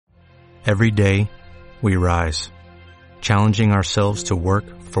Every day, we rise, challenging ourselves to work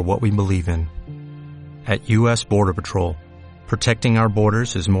for what we believe in. At U.S. Border Patrol, protecting our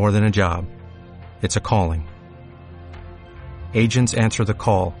borders is more than a job. It's a calling. Agents answer the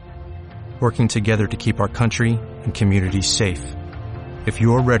call, working together to keep our country and communities safe. If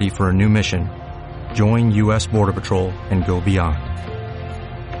you're ready for a new mission, join U.S. Border Patrol and go beyond.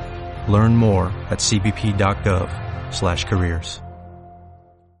 Learn more at cbp.gov/careers.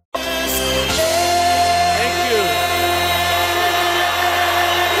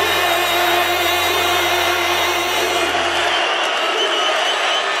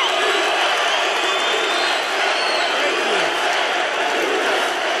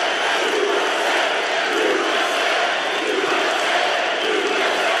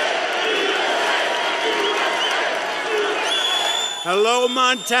 Hello,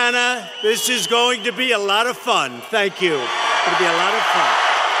 Montana. This is going to be a lot of fun. Thank you. It's going to be a lot of fun.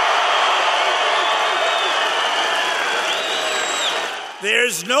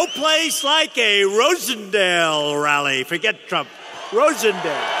 There's no place like a Rosendale rally. Forget Trump.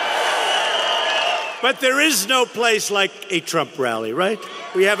 Rosendale. But there is no place like a Trump rally, right?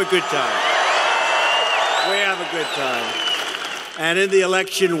 We have a good time. We have a good time. And in the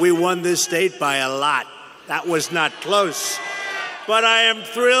election, we won this state by a lot. That was not close. But I am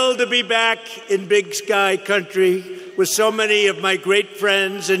thrilled to be back in Big Sky country with so many of my great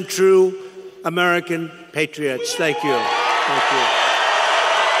friends and true American patriots. Thank you. Thank you.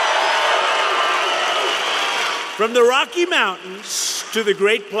 From the Rocky Mountains to the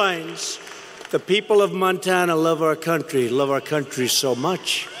Great Plains, the people of Montana love our country so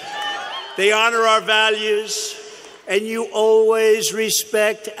much. They honor our values, and you always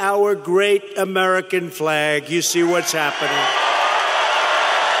respect our great American flag. You see what's happening.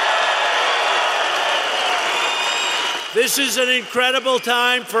 This is an incredible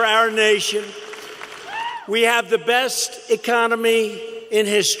time for our nation. We have the best economy in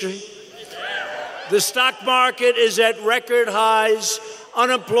history. The stock market is at record highs.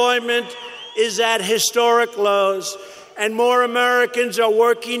 Unemployment is at historic lows. And more Americans are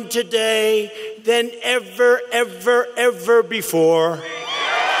working today than ever before.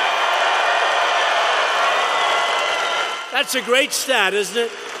 That's a great stat, isn't it?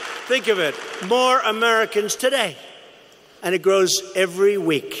 Think of it. More Americans today. And it grows every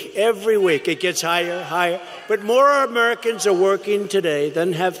week. Every week it gets higher. But more Americans are working today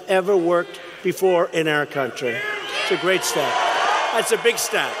than have ever worked before in our country. It's a great stat. That's a big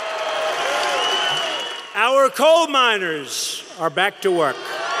stat. Our coal miners are back to work.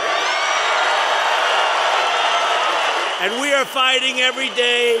 And we are fighting every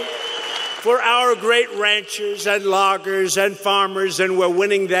day for our great ranchers and loggers and farmers, and we're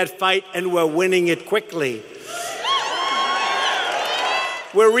winning that fight, and we're winning it quickly.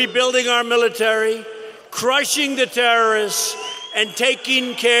 We're rebuilding our military, crushing the terrorists, and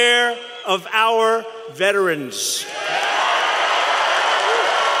taking care of our veterans.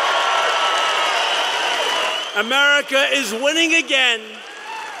 America is winning again,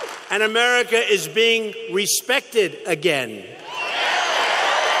 and America is being respected again.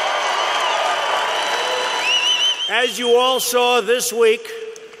 As you all saw this week,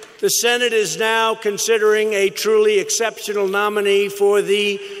 the Senate is now considering a truly exceptional nominee for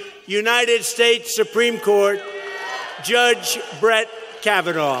the United States Supreme Court, Judge Brett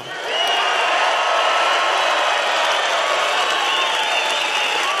Kavanaugh.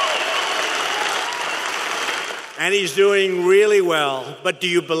 And he's doing really well. But do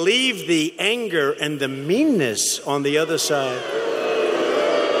you believe the anger and the meanness on the other side?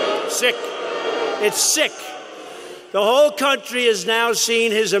 Sick. It's sick. The whole country has now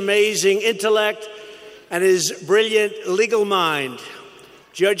seen his amazing intellect and his brilliant legal mind.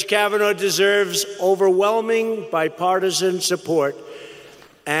 Judge Kavanaugh deserves overwhelming bipartisan support,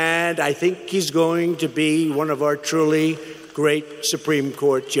 and I think he's going to be one of our truly great Supreme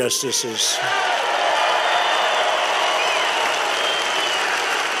Court justices.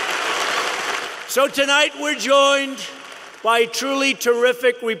 So tonight we're joined by truly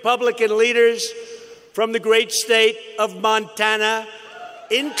terrific Republican leaders from the great state of Montana,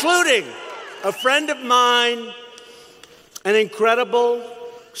 including a friend of mine, an incredible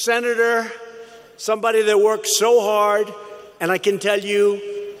senator, somebody that works so hard. And I can tell you,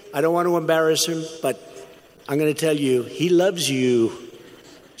 I don't want to embarrass him, but I'm going to tell you, he loves you.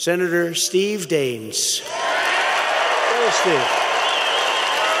 Senator Steve Daines. Hello, Steve.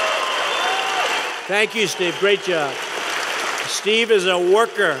 Thank you, Steve. Great job. Steve is a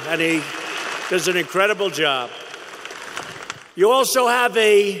worker, and he does an incredible job. You also have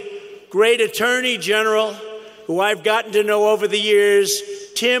a great attorney general who I've gotten to know over the years,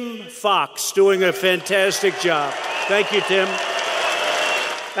 Tim Fox, doing a fantastic job. Thank you, Tim.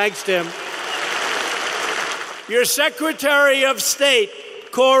 Thanks, Tim. Your Secretary of State,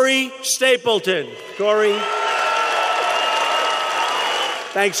 Corey Stapleton. Corey.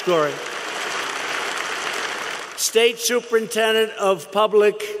 Thanks, Corey. State Superintendent of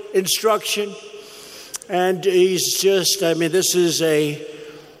Public Instruction. And he's just, I mean, this is a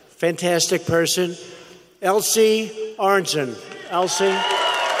fantastic person. Elsie Arnzen. Elsie,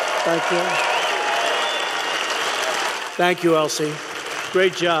 thank you. Thank you, Elsie.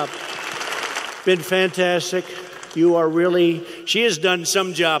 Great job. Been fantastic. You are really, she has done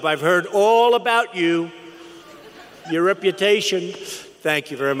some job. I've heard all about you, your reputation.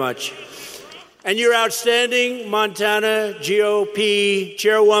 Thank you very much. And your outstanding Montana GOP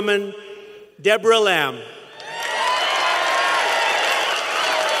Chairwoman, Deborah Lamb.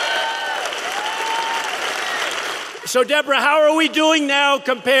 So, Deborah, how are we doing now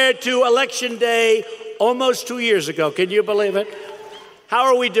compared to Election Day almost 2 years ago? Can you believe it? How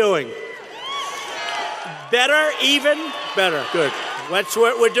are we doing? Better, even? Better, good. That's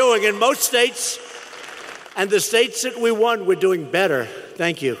what we're doing in most states. And the states that we won, we're doing better.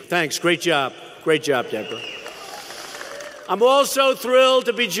 Thank you. Thanks. Great job. Great job, Deborah. I'm also thrilled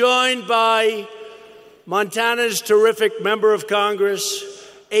to be joined by Montana's terrific member of Congress,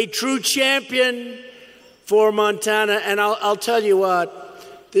 a true champion for Montana. And I'll tell you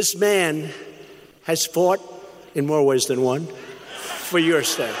what, this man has fought in more ways than one for your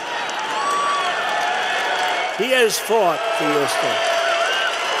state. He has fought for your state.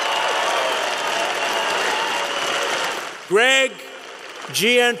 Greg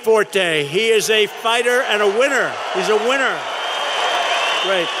Gianforte. He is a fighter and a winner. He's a winner.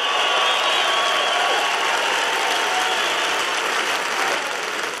 Great.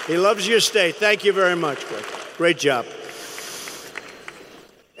 He loves your state. Thank you very much, Greg. Great job.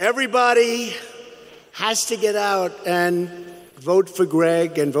 Everybody has to get out and vote for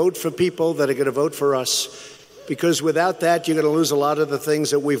Greg and vote for people that are going to vote for us. Because without that, you're going to lose a lot of the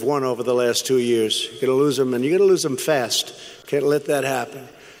things that we've won over the last 2 years. You're going to lose them, and you're going to lose them fast. Can't let that happen.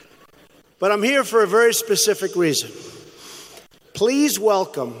 But I'm here for a very specific reason. Please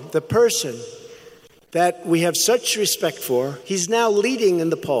welcome the person that we have such respect for. He's now leading in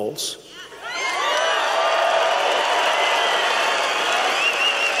the polls.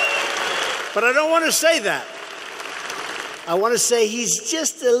 But I don't want to say that. I want to say he's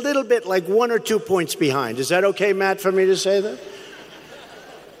just a little bit like 1 or 2 points behind. Is that okay, Matt, for me to say that?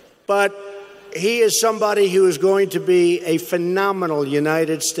 But he is somebody who is going to be a phenomenal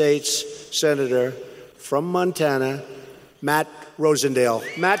United States Senator from Montana, Matt Rosendale.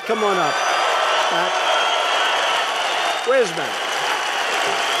 Matt, come on up. Matt. Where's Matt?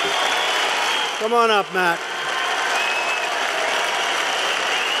 Come on up, Matt.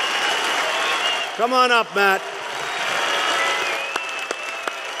 Come on up, Matt.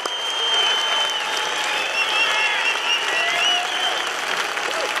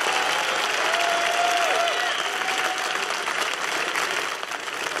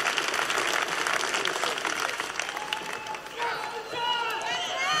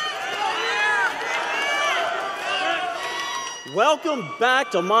 Welcome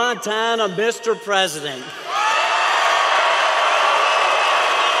back to Montana, Mr. President.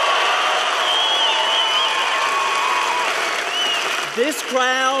 This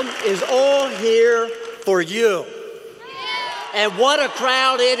crowd is all here for you. And what a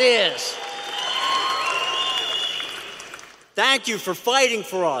crowd it is. Thank you for fighting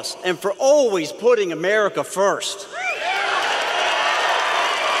for us and for always putting America first.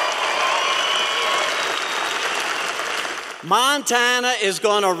 Montana is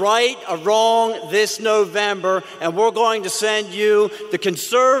going to right a wrong this November, and we're going to send you the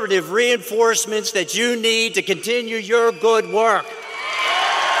conservative reinforcements that you need to continue your good work.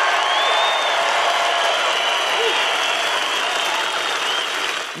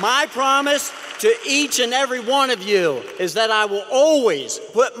 My promise to each and every one of you is that I will always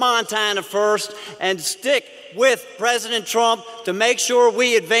put Montana first and stick with President Trump to make sure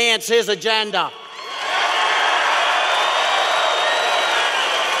we advance his agenda.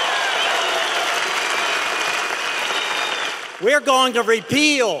 We're going to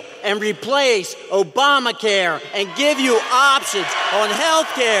repeal and replace Obamacare and give you options on health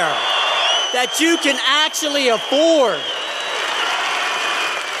care that you can actually afford.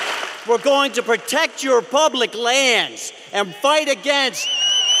 We're going to protect your public lands and fight against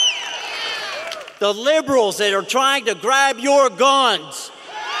the liberals that are trying to grab your guns.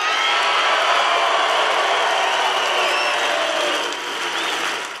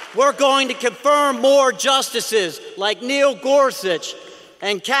 We're going to confirm more justices like Neil Gorsuch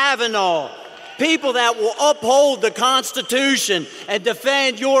and Kavanaugh, people that will uphold the Constitution and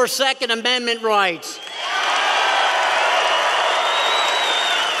defend your Second Amendment rights.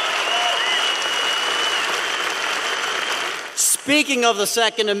 Speaking of the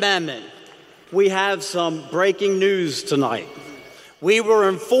Second Amendment, we have some breaking news tonight. We were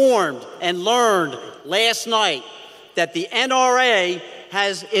informed and learned last night that the NRA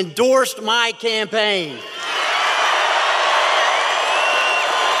has endorsed my campaign.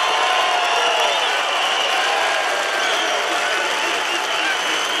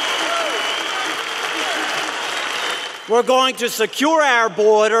 We're going to secure our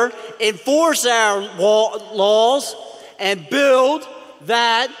border, enforce our laws, and build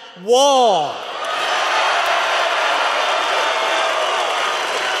that wall.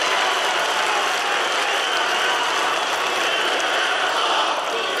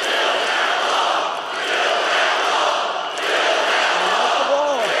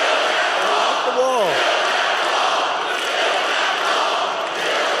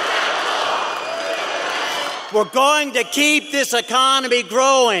 We're going to keep this economy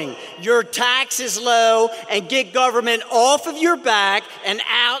growing, your taxes low, and get government off of your back and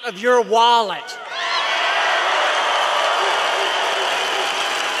out of your wallet.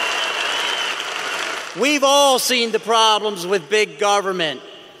 We've all seen the problems with big government.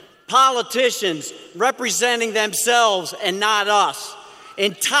 Politicians representing themselves and not us,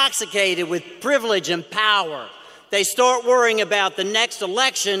 intoxicated with privilege and power. They start worrying about the next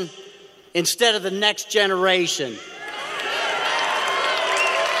election instead of the next generation.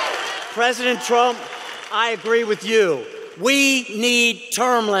 President Trump, I agree with you. We need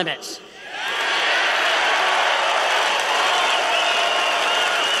term limits.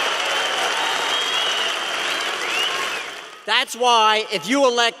 That's why, if you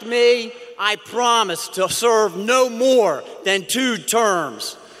elect me, I promise to serve no more than 2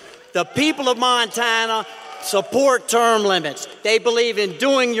 terms. The people of Montana support term limits. They believe in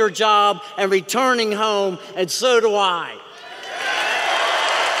doing your job and returning home, and so do I.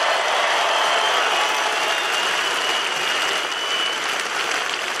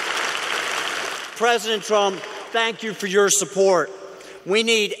 President Trump, thank you for your support. We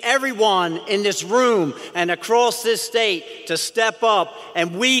need everyone in this room and across this state to step up,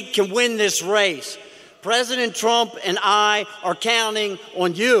 and we can win this race. President Trump and I are counting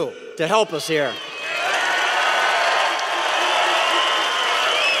on you to help us here.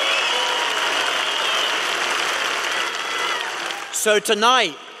 So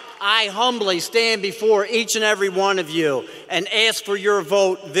tonight, I humbly stand before each and every one of you and ask for your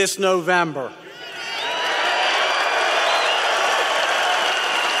vote this November.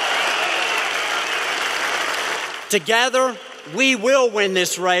 Together, we will win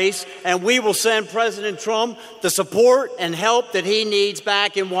this race, and we will send President Trump the support and help that he needs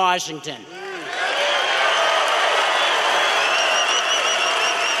back in Washington.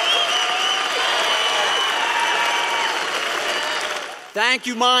 Thank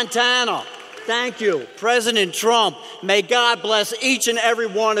you, Montana. Thank you, President Trump. May God bless each and every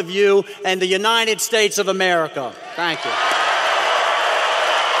one of you and the United States of America. Thank you.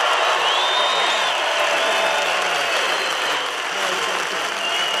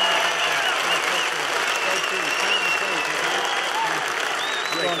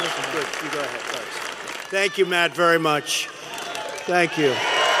 Thank you, Matt, very much. Thank you.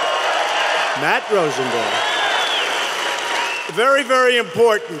 Matt Rosendale. Very, very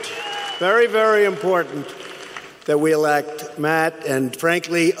important that we elect Matt and,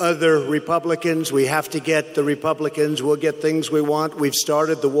 frankly, other Republicans. We have to get the Republicans. We'll get things we want. We've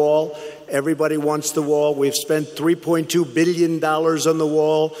started the wall. Everybody wants the wall. We've spent $3.2 billion on the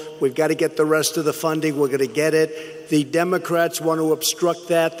wall. We've got to get the rest of the funding. We're going to get it. The Democrats want to obstruct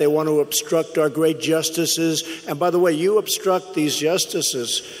that. They want to obstruct our great justices. And by the way, you obstruct these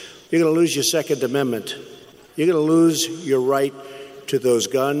justices, you're going to lose your Second Amendment. You're going to lose your right to those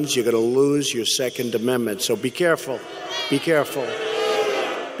guns. You're going to lose your Second Amendment. So be careful. Be careful.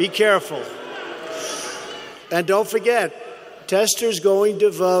 Be careful. And don't forget, Tester's going to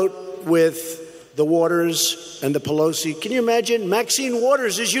vote with the Waters and the Pelosi. Can you imagine? Maxine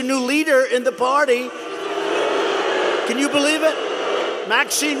Waters is your new leader in the party. Can you believe it?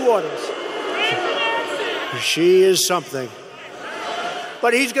 Maxine Waters. She is something.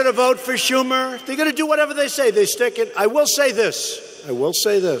 But he's going to vote for Schumer. They're going to do whatever they say. They stick it. I will say this.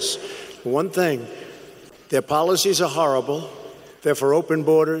 One thing. Their policies are horrible. They're for open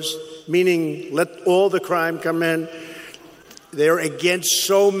borders, meaning let all the crime come in. They're against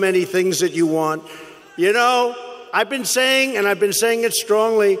so many things that you want. You know, I've been saying, and I've been saying it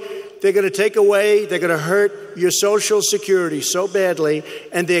strongly, they're going to take away, they're going to hurt your Social Security so badly,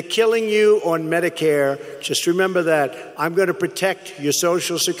 and they're killing you on Medicare. Just remember that. I'm going to protect your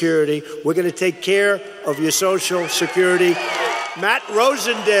Social Security. We're going to take care of your Social Security. Matt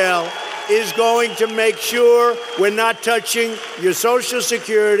Rosendale is going to make sure we're not touching your Social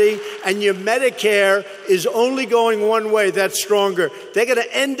Security, and your Medicare is only going one way. That's stronger. They're going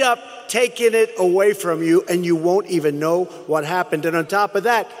to end up taking it away from you, and you won't even know what happened. And on top of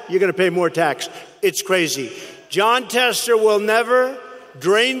that, you're going to pay more tax. It's crazy. Jon Tester will never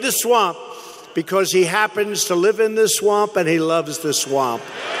drain the swamp because he happens to live in the swamp and he loves the swamp.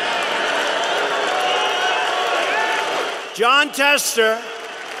 Jon Tester,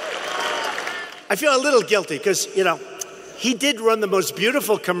 I feel a little guilty because, he did run the most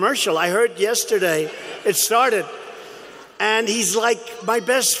beautiful commercial. I heard yesterday it started. And he's like my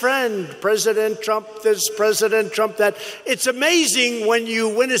best friend, President Trump this, President Trump that. It's amazing when you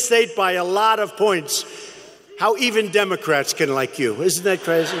win a state by a lot of points, how even Democrats can like you. Isn't that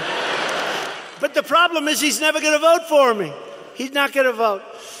crazy? But the problem is he's never going to vote for me. He's not going to vote.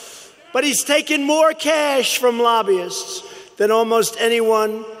 But he's taken more cash from lobbyists than almost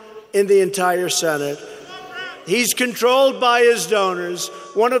anyone in the entire Senate. He's controlled by his donors.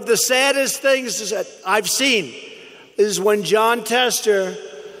 One of the saddest things that I've seen is when Jon Tester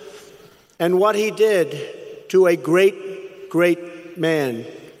and what he did to a great, great man,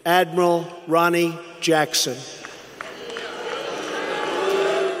 Admiral Ronny Jackson.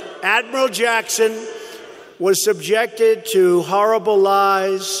 Admiral Jackson was subjected to horrible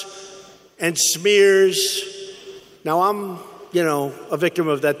lies and smears. Now, I'm, a victim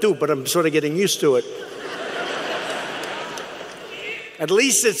of that too, but I'm sort of getting used to it. At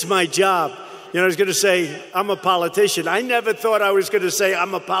least it's my job. I was going to say, I'm a politician. I never thought I was going to say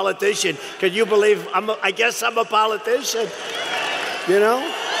I'm a politician. Can you believe I guess I'm a politician?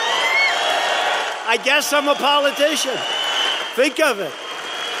 I guess I'm a politician. Think of it.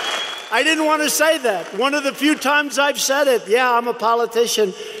 I didn't want to say that. One of the few times I've said it, yeah, I'm a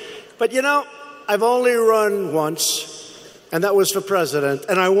politician. But I've only run once, and that was for president,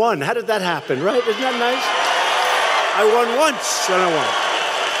 and I won. How did that happen, right? Isn't that nice? I won once, and I won.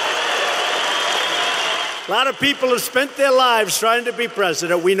 A lot of people have spent their lives trying to be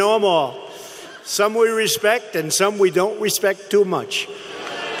president. We know them all. Some we respect and some we don't respect too much.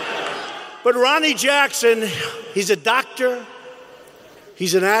 But Ronny Jackson, he's a doctor.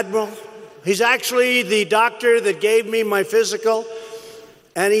 He's an admiral. He's actually the doctor that gave me my physical.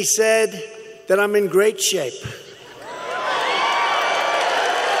 And he said that I'm in great shape.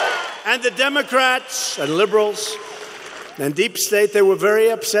 And the Democrats and liberals and deep state, they were very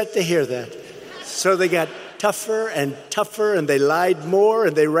upset to hear that. So they got tougher and tougher, and they lied more,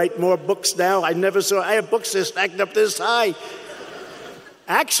 and they write more books now. I have books that stacked up this high.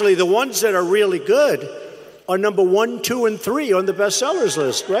 Actually, the ones that are really good are number 1, 2, and 3 on the bestsellers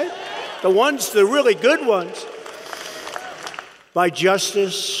list, right? The really good ones. By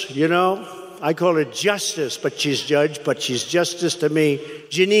Justice, I call her Justice, but she's Judge, but she's Justice to me.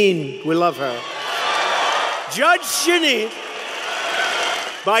 Janine, we love her. Judge Janine,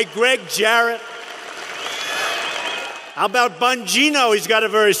 by Greg Jarrett. How about Bongino? He's got a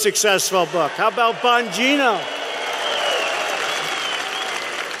very successful book. How about Bongino?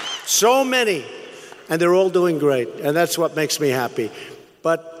 So many, and they're all doing great, and that's what makes me happy.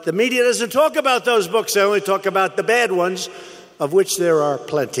 But the media doesn't talk about those books. They only talk about the bad ones, of which there are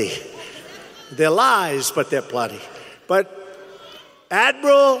plenty. They're lies, but they're plenty. But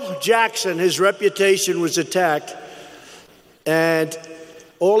Admiral Jackson, his reputation was attacked, and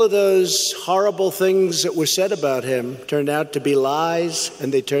all of those horrible things that were said about him turned out to be lies,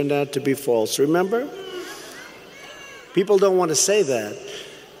 and they turned out to be false. Remember? People don't want to say that.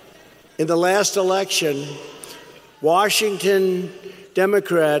 In the last election, Washington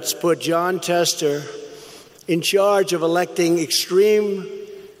Democrats put Jon Tester in charge of electing extreme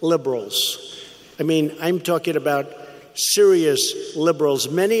liberals. I'm talking about serious liberals,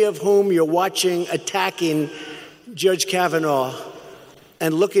 many of whom you're watching attacking Judge Kavanaugh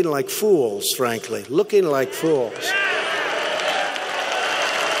and looking like fools, frankly, looking like fools.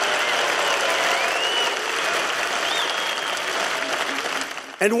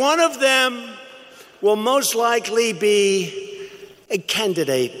 And one of them will most likely be a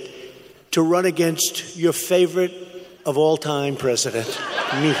candidate to run against your favorite of all time president,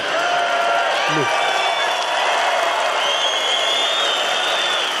 me.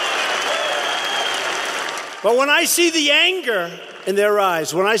 But when I see the anger in their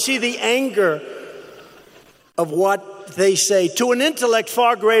eyes, when I see the anger of what they say to an intellect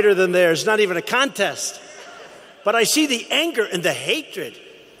far greater than theirs, not even a contest, but I see the anger and the hatred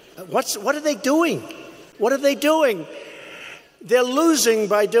What are they doing? What are they doing? They're losing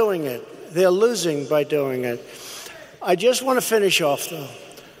by doing it. They're losing by doing it. I just want to finish off, though.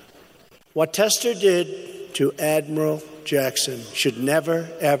 What Tester did to Admiral Jackson should never,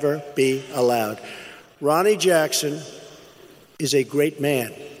 ever be allowed. Ronnie Jackson is a great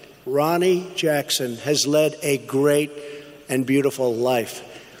man. Ronnie Jackson has led a great and beautiful life.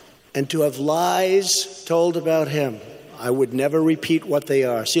 And to have lies told about him, I would never repeat what they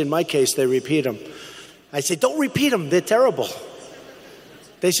are. See, in my case, they repeat them. I say, don't repeat them. They're terrible.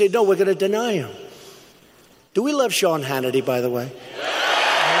 They say, no, we're going to deny them. Do we love Sean Hannity, by the way?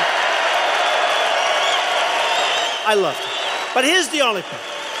 I love him. But here's the only thing.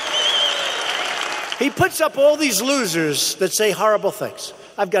 He puts up all these losers that say horrible things.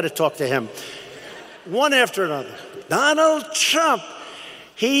 I've got to talk to him. One after another. Donald Trump,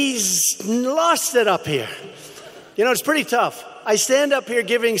 he's lost it up here. You know, it's pretty tough. I stand up here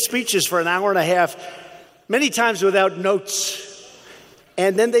giving speeches for an hour and a half, many times without notes.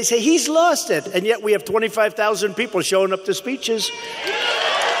 And then they say, he's lost it. And yet we have 25,000 people showing up to speeches.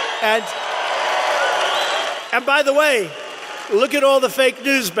 And by the way, look at all the fake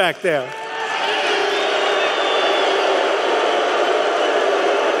news back there.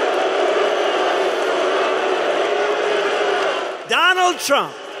 Donald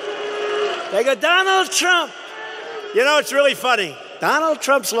Trump. They go, Donald Trump. You know, it's really funny. Donald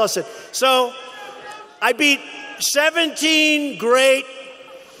Trump's lost it. So I beat 17 great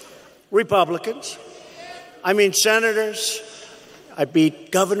Republicans. I mean, senators. I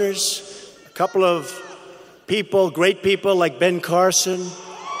beat governors, a couple of people, great people like Ben Carson.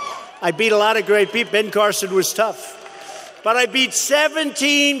 I beat a lot of great people. Ben Carson was tough. But I beat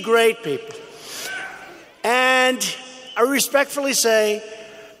 17 great people. And I respectfully say,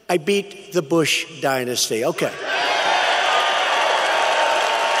 I beat the Bush dynasty. Okay.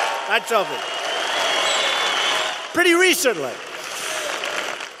 That's over. Pretty recently.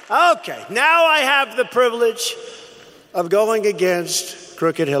 Okay, now I have the privilege of going against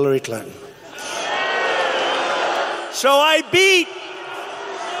crooked Hillary Clinton. So I beat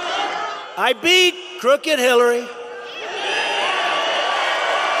crooked Hillary.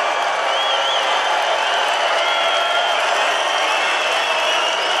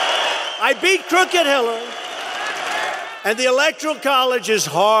 I beat crooked Hillary. And the Electoral College is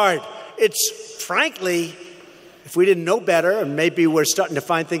hard. It's, frankly, if we didn't know better, and maybe we're starting to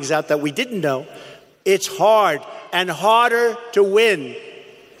find things out that we didn't know, it's hard and harder to win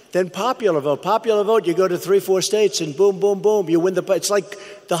than popular vote. Popular vote, you go to 3-4 states and boom, boom, boom, you win the... It's like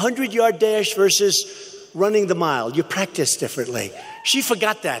the 100-yard dash versus running the mile. You practice differently. She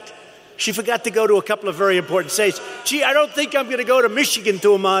forgot that. She forgot to go to a couple of very important states. Gee, I don't think I'm going to go to Michigan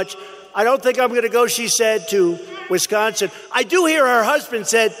too much. I don't think I'm going to go, she said, to Wisconsin. I do hear her husband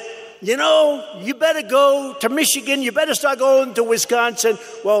said, you know, you better go to Michigan. You better start going to Wisconsin.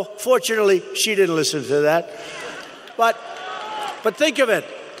 Well, fortunately, she didn't listen to that. But think of it.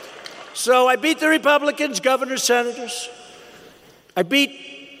 So I beat the Republicans, governors, senators. I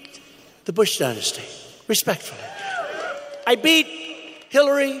beat the Bush dynasty, respectfully. I beat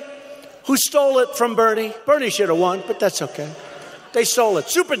Hillary, who stole it from Bernie. Bernie should have won, but that's okay. They stole it.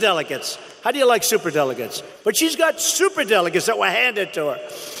 Superdelegates. How do you like superdelegates? But she's got superdelegates that were handed to her.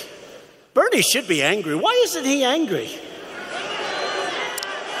 Bernie should be angry. Why isn't he angry?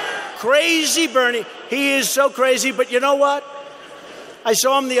 Crazy Bernie. He is so crazy, but you know what? I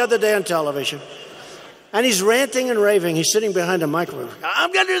saw him the other day on television, and he's ranting and raving. He's sitting behind a microphone.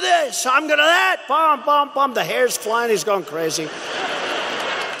 I'm going to do this. I'm going to that. Bum, bum, bum. The hair's flying. He's going crazy.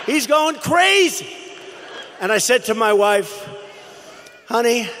 He's going crazy. And I said to my wife,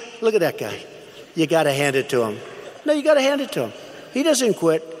 honey, look at that guy. You got to hand it to him. No, you got to hand it to him. He doesn't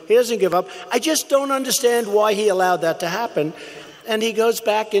quit. He doesn't give up. I just don't understand why he allowed that to happen. And he goes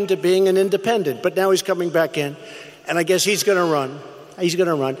back into being an independent. But now he's coming back in. And I guess he's going to run. He's going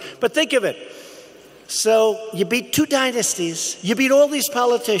to run. But think of it. So you beat two dynasties. You beat all these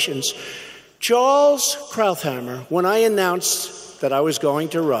politicians. Charles Krauthammer, when I announced that I was going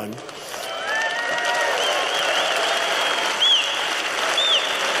to run,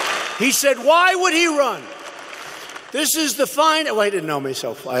 he said, why would he run? This is the finest... Well, he didn't know me,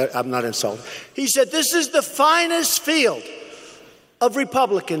 so I'm not insulted. He said, this is the finest field of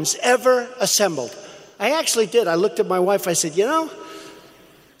Republicans ever assembled. I actually did. I looked at my wife. I said, you know,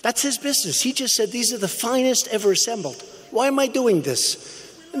 that's his business. He just said, these are the finest ever assembled. Why am I doing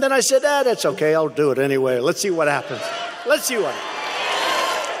this? And then I said, that's okay. I'll do it anyway. Let's see what happens. Let's see what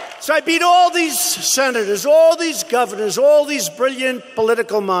happens. So I beat all these senators, all these governors, all these brilliant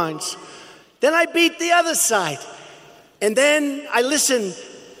political minds. Then I beat the other side. And then I listened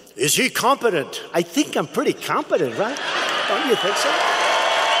Is he competent? I think I'm pretty competent, right? Don't you think so?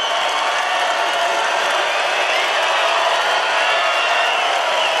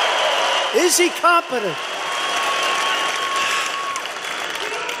 Is he competent?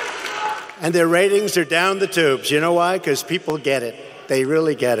 And their ratings are down the tubes. You know why? Because people get it. They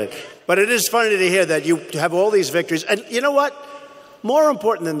really get it. But it is funny to hear that you have all these victories. And you know what? More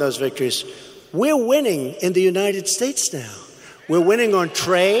important than those victories, we're winning in the United States now. We're winning on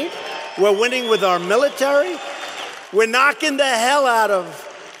trade. We're winning with our military. We're knocking the hell out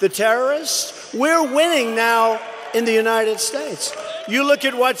of the terrorists. We're winning now in the United States. You look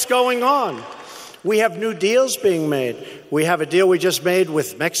at what's going on. We have new deals being made. We have a deal we just made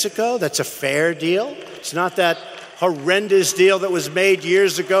with Mexico. That's a fair deal. It's not that horrendous deal that was made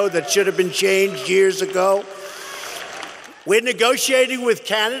years ago that should have been changed years ago. We're negotiating with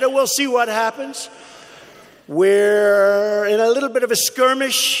Canada. We'll see what happens. We're in a little bit of a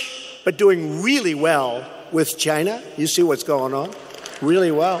skirmish, but doing really well with China. You see what's going on?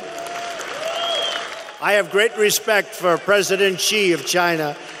 Really well. I have great respect for President Xi of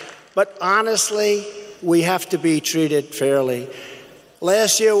China, but honestly, we have to be treated fairly.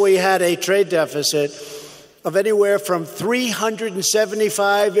 Last year, we had a trade deficit of anywhere from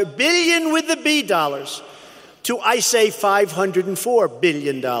 $375 billion with the B dollars to, I say, $504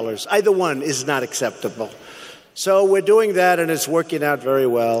 billion. Either one is not acceptable. So we're doing that, and it's working out very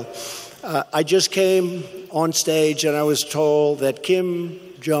well. I just came on stage, and I was told that Kim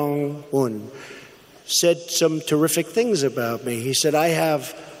Jong-un said some terrific things about me. He said, I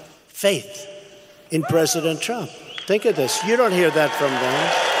have faith in President Trump. Think of this. You don't hear that from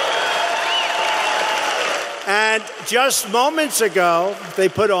them. And just moments ago, they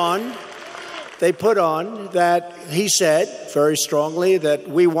put on that he said very strongly that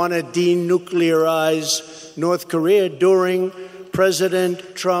we want to denuclearize North Korea during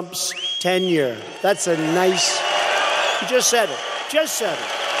President Trump's tenure. That's a nice, he just said it.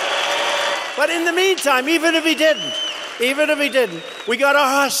 But in the meantime, even if he didn't, we got our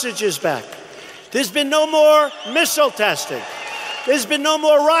hostages back. There's been no more missile testing. There's been no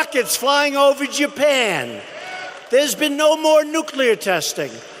more rockets flying over Japan. There's been no more nuclear testing.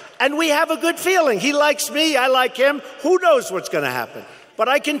 And we have a good feeling. He likes me, I like him. Who knows what's going to happen? But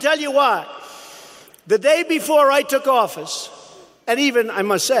I can tell you what. The day before I took office, and even, I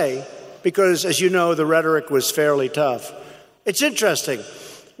must say, because, as you know, the rhetoric was fairly tough. It's interesting.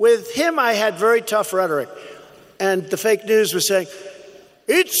 With him, I had very tough rhetoric. And the fake news was saying,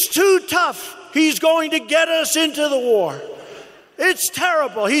 it's too tough. He's going to get us into the war. It's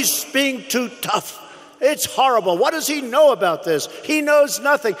terrible. He's being too tough. It's horrible. What does he know about this? He knows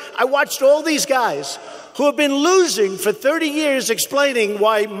nothing. I watched all these guys who have been losing for 30 years explaining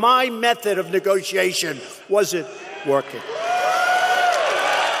why my method of negotiation wasn't working.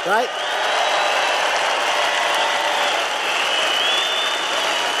 Right?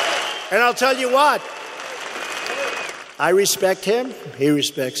 And I'll tell you what, I respect him, he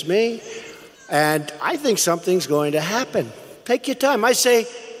respects me, and I think something's going to happen. Take your time. I say,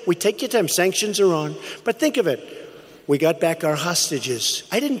 we take your time. Sanctions are on. But think of it. We got back our hostages.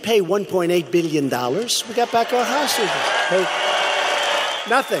 I didn't pay $1.8 billion. We got back our hostages. Paid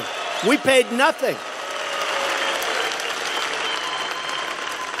nothing. We paid nothing.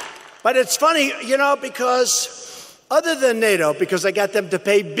 But it's funny, because other than NATO, because I got them to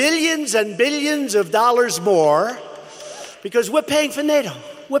pay billions and billions of dollars more, because we're paying for NATO.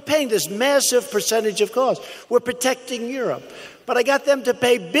 We're paying this massive percentage of cost. We're protecting Europe. But I got them to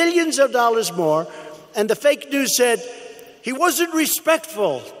pay billions of dollars more, and the fake news said he wasn't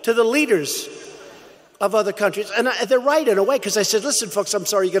respectful to the leaders of other countries. And they're right in a way, because I said, listen, folks, I'm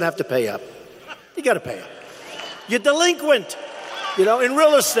sorry, you're going to have to pay up. You got to pay up. You're delinquent. In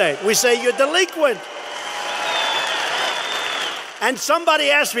real estate, we say you're delinquent. And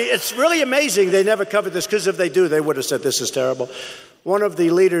somebody asked me, it's really amazing they never covered this, because if they do, they would have said this is terrible. One of the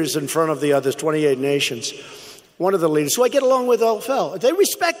leaders in front of the others, 28 nations, one of the leaders, who I get along with all fell, they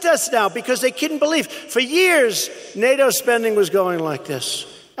respect us now because they couldn't believe. For years, NATO spending was going like this.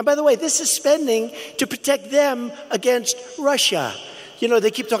 And by the way, this is spending to protect them against Russia.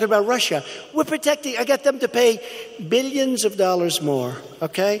 They keep talking about Russia. We're protecting. I got them to pay billions of dollars more,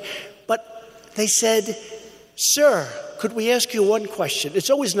 okay? But they said, sir, could we ask you one question?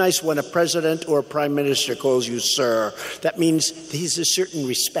 It's always nice when a president or a prime minister calls you sir. That means he's a certain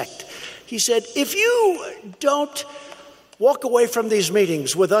respect. He said, if you don't walk away from these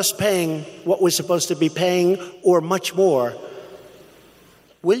meetings with us paying what we're supposed to be paying or much more,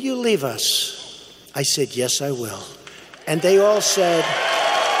 will you leave us? I said, yes, I will. And they all said,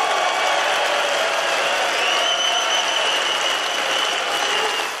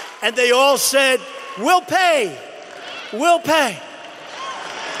 And they all said, we'll pay. We'll pay.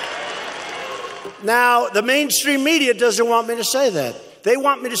 Now, the mainstream media doesn't want me to say that. They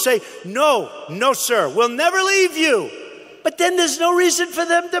want me to say, no, sir, we'll never leave you. But then there's no reason for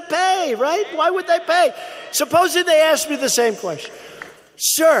them to pay, right? Why would they pay? Supposing they asked me the same question.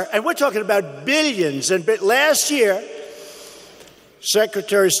 Sir, and we're talking about billions. And last year,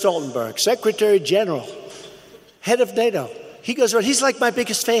 Secretary Stoltenberg, Secretary General, head of NATO, he goes around, he's like my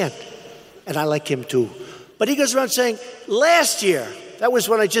biggest fan. And I like him too. But he goes around saying, last year, that was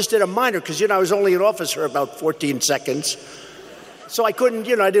when I just did a minor, because, I was only in office for about 14 seconds. So I couldn't,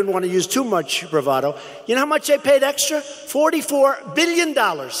 I didn't want to use too much bravado. You know how much they paid extra? $44 billion.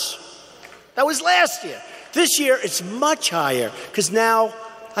 That was last year. This year, it's much higher, because now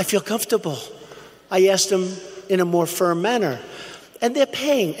I feel comfortable. I asked them in a more firm manner. And they're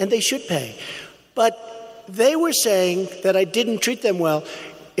paying, and they should pay. But they were saying that I didn't treat them well.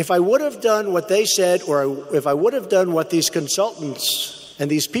 If I would have done what they said, or if I would have done what these consultants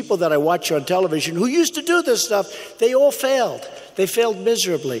and these people that I watch on television who used to do this stuff, they all failed. They failed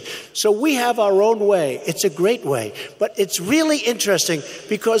miserably. So we have our own way. It's a great way. But it's really interesting,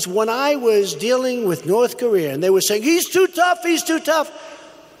 because when I was dealing with North Korea and they were saying, he's too tough,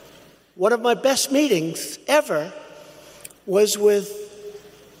 one of my best meetings ever was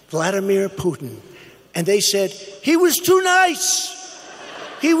with Vladimir Putin. And they said, he was too nice.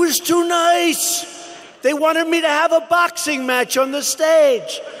 He was too nice. They wanted me to have a boxing match on the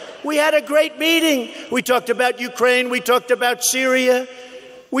stage. We had a great meeting. We talked about Ukraine. We talked about Syria.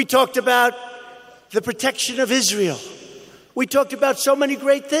 We talked about the protection of Israel. We talked about so many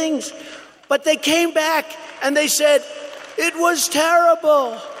great things. But they came back and they said, it was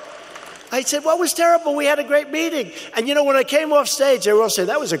terrible. I said, what was terrible? We had a great meeting. And when I came off stage, they were all saying,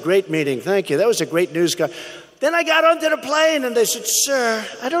 that was a great meeting. Thank you. That was a great news. Then I got onto the plane and they said, sir,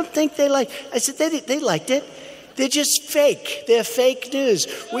 I don't think they liked it. I said, they liked it. They're just fake. They're fake news.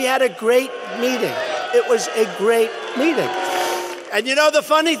 We had a great meeting. It was a great meeting. And the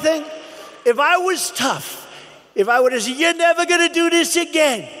funny thing? If I was tough, if I would have said, you're never going to do this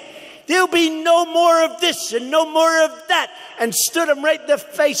again. There'll be no more of this and no more of that. And stood them right in the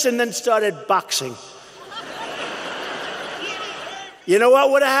face and then started boxing. You know what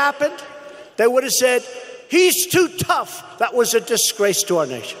would have happened? They would have said, he's too tough. That was a disgrace to our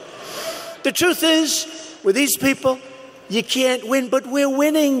nation. The truth is, with these people, you can't win, but we're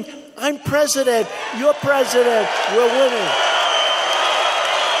winning. I'm president. You're president. We're winning.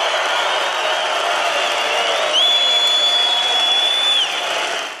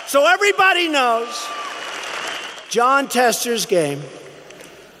 So everybody knows Jon Tester's game.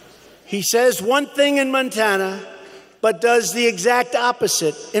 He says one thing in Montana, but does the exact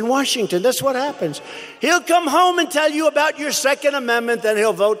opposite in Washington. That's what happens. He'll come home and tell you about your Second Amendment, then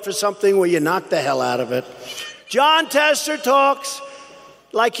he'll vote for something where you knock the hell out of it. Jon Tester talks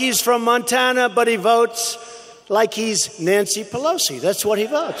like he's from Montana, but he votes like he's Nancy Pelosi. That's what he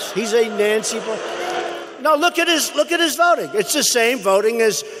votes. He's a Nancy Pelosi. No, look at his voting. It's the same voting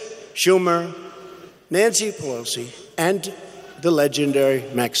as Schumer, Nancy Pelosi, and the legendary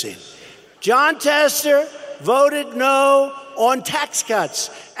Maxine. Jon Tester voted no on tax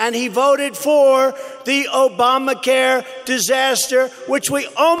cuts, and he voted for the Obamacare disaster, which we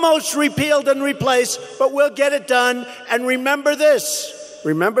almost repealed and replaced, but we'll get it done. And remember this,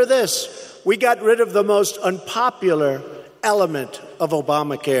 we got rid of the most unpopular element of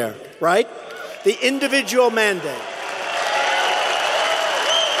Obamacare, right? The individual mandate.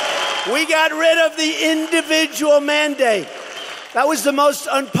 We got rid of the individual mandate. That was the most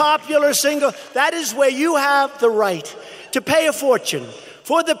unpopular single. That is where you have the right to pay a fortune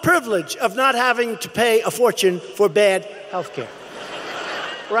for the privilege of not having to pay a fortune for bad health care.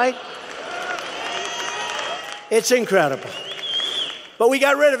 Right? It's incredible. But we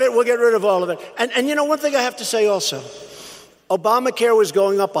got rid of it. We'll get rid of all of it. And one thing I have to say also, Obamacare was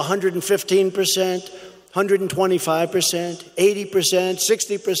going up 115%, 125%, 80%,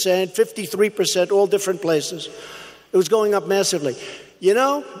 60%, 53%, all different places. It was going up massively.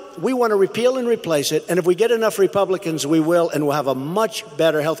 We want to repeal and replace it, and if we get enough Republicans, we will, and we'll have a much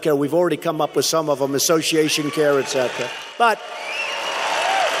better health care. We've already come up with some of them, association care, etc. But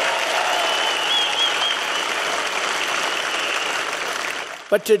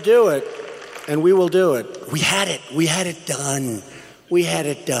to do it, and we will do it, we had it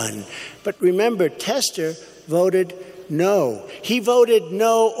done. But remember, Tester voted no. He voted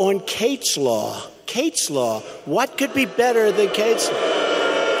no on Kate's Law. Kate's Law. What could be better than Kate's Law?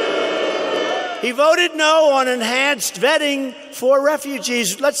 He voted no on enhanced vetting for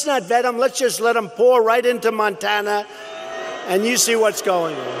refugees. Let's not vet them. Let's just let them pour right into Montana, and you see what's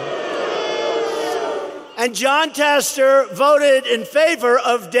going on. And Jon Tester voted in favor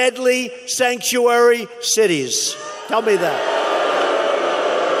of deadly sanctuary cities. Tell me that.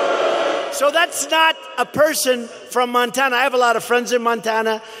 So that's not a person from Montana. I have a lot of friends in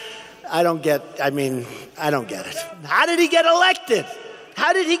Montana. I don't get it. How did he get elected?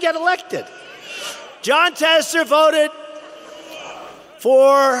 Jon Tester voted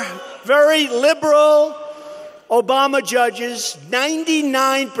for very liberal Obama judges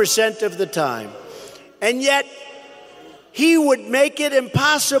 99% of the time. And yet, he would make it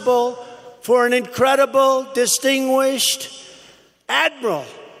impossible for an incredible, distinguished admiral,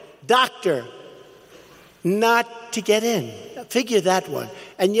 doctor, not to get in. Figure that one.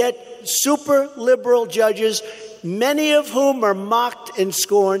 And yet, super liberal judges, many of whom are mocked and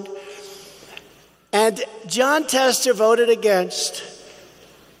scorned. And Jon Tester voted against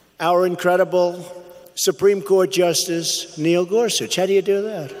our incredible Supreme Court Justice, Neil Gorsuch. How do you do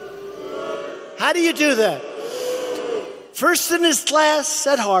that? First in his class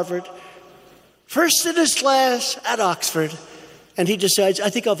at Harvard, first in his class at Oxford, and he decides, I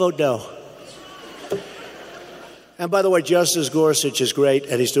think I'll vote no. And by the way, Justice Gorsuch is great,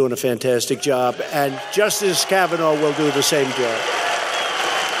 and he's doing a fantastic job, and Justice Kavanaugh will do the same job.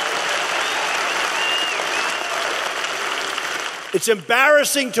 It's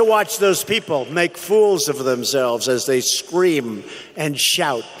embarrassing to watch those people make fools of themselves as they scream and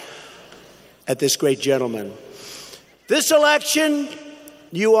shout at this great gentleman. This election,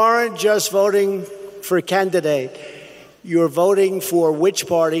 you aren't just voting for a candidate. You're voting for which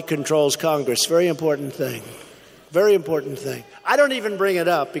party controls Congress. Very important thing. Very important thing. I don't even bring it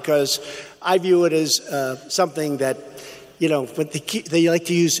up because I view it as something that, but they like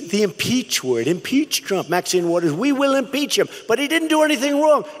to use the impeach word. Impeach Trump. Maxine Waters, we will impeach him. But he didn't do anything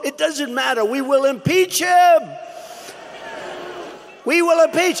wrong. It doesn't matter. We will impeach him. We will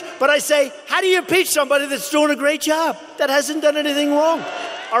impeach. But I say, how do you impeach somebody that's doing a great job, that hasn't done anything wrong?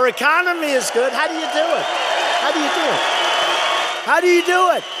 Our economy is good. How do you do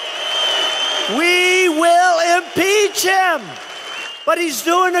it? We will impeach him. But he's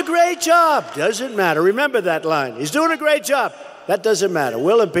doing a great job. Doesn't matter. Remember that line. He's doing a great job. That doesn't matter.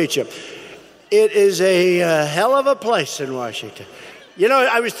 We'll impeach him. It is a hell of a place in Washington.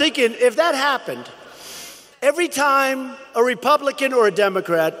 I was thinking, if that happened, every time a Republican or a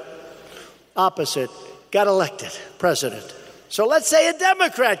Democrat, opposite, got elected president. So let's say a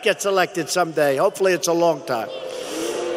Democrat gets elected someday. Hopefully it's a long time.